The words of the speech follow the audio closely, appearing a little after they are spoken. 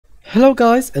Hello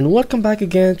guys, and welcome back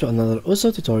again to another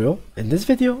Uso tutorial. In this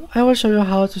video I will show you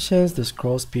how to change the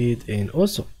scroll speed in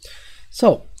Uso.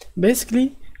 So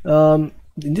basically in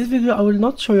this video I will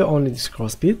not show you only the scroll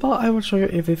speed, but I will show you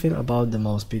everything about the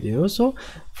mouse speed in Uso,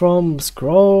 from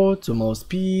scroll to mouse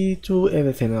speed to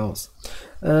everything else.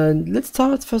 And let's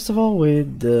start first of all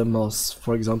with the mouse.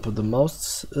 For example, the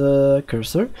mouse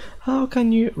cursor. How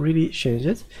can you really change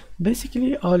it?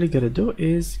 Basically all you gotta do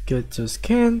is go to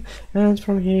scan, and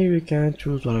from here you can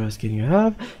choose whatever skin you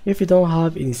have. If you don't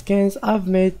have any skins, I've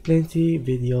made plenty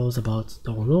videos about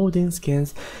downloading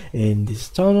skins in this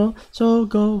channel, so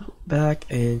go back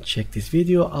and check this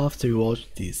video after you watch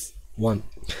this one.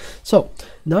 So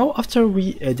now after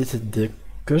we edited the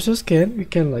cursor scan, you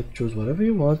can choose whatever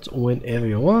you want whenever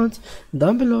you want.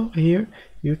 Down below here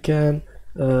you can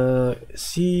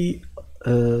see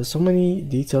so many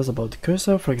details about the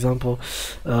cursor. For example,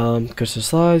 cursor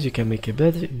size, you can make it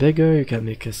bigger, you can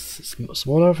make it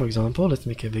smaller. For example, let's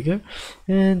make it bigger,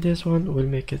 and this one will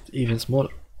make it even smaller.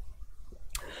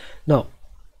 Now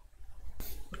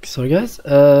sorry guys,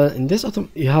 in this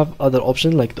you have other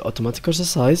options, like the automatic cursor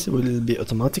size will be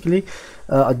automatically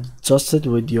adjusted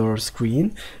with your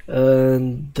screen,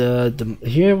 and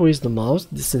here with the mouse,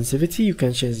 the sensitivity, you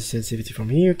can change the sensitivity from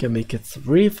here. You can make it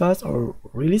really fast or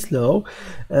really slow,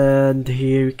 and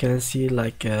here you can see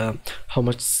how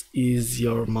much is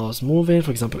your mouse moving.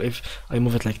 For example, if I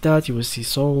move it like that, you will see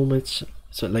so much,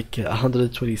 so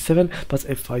 127, but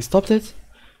if I stopped it,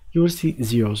 you will see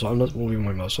 0, so I'm not moving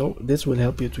my mouse. So this will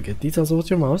help you to get details about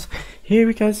your mouse. Here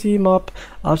we can see map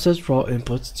offset raw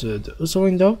input to the Uso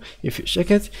window. If you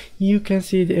check it, you can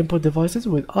see the input devices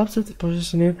with offset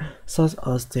positioning, such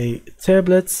as the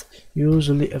tablets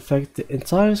usually affect the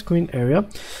entire screen area.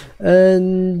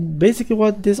 And basically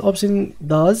what this option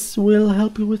does will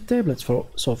help you with tablets.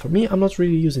 So for me, I'm not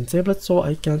really using tablets, so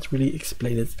I can't really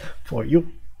explain it for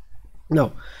you.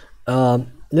 Now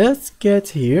let's get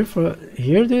here. There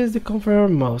is the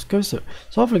confirm mouse cursor.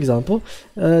 So for example,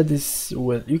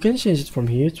 you can change it from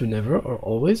here to never or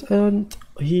always, and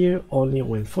here only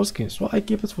when full screen. So I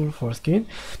keep it for full screen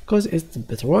because it's the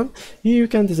better one. Here you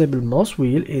can disable mouse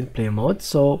wheel in play mode.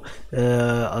 So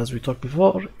as we talked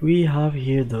before, we have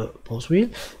here the mouse wheel,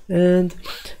 and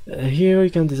here you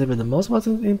can disable the mouse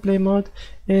button in play mode,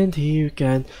 and here you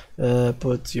can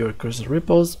put your cursor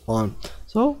ripples on.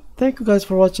 So thank you guys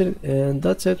for watching, and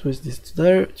that's it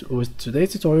with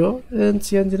today's tutorial, and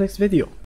see you in the next video.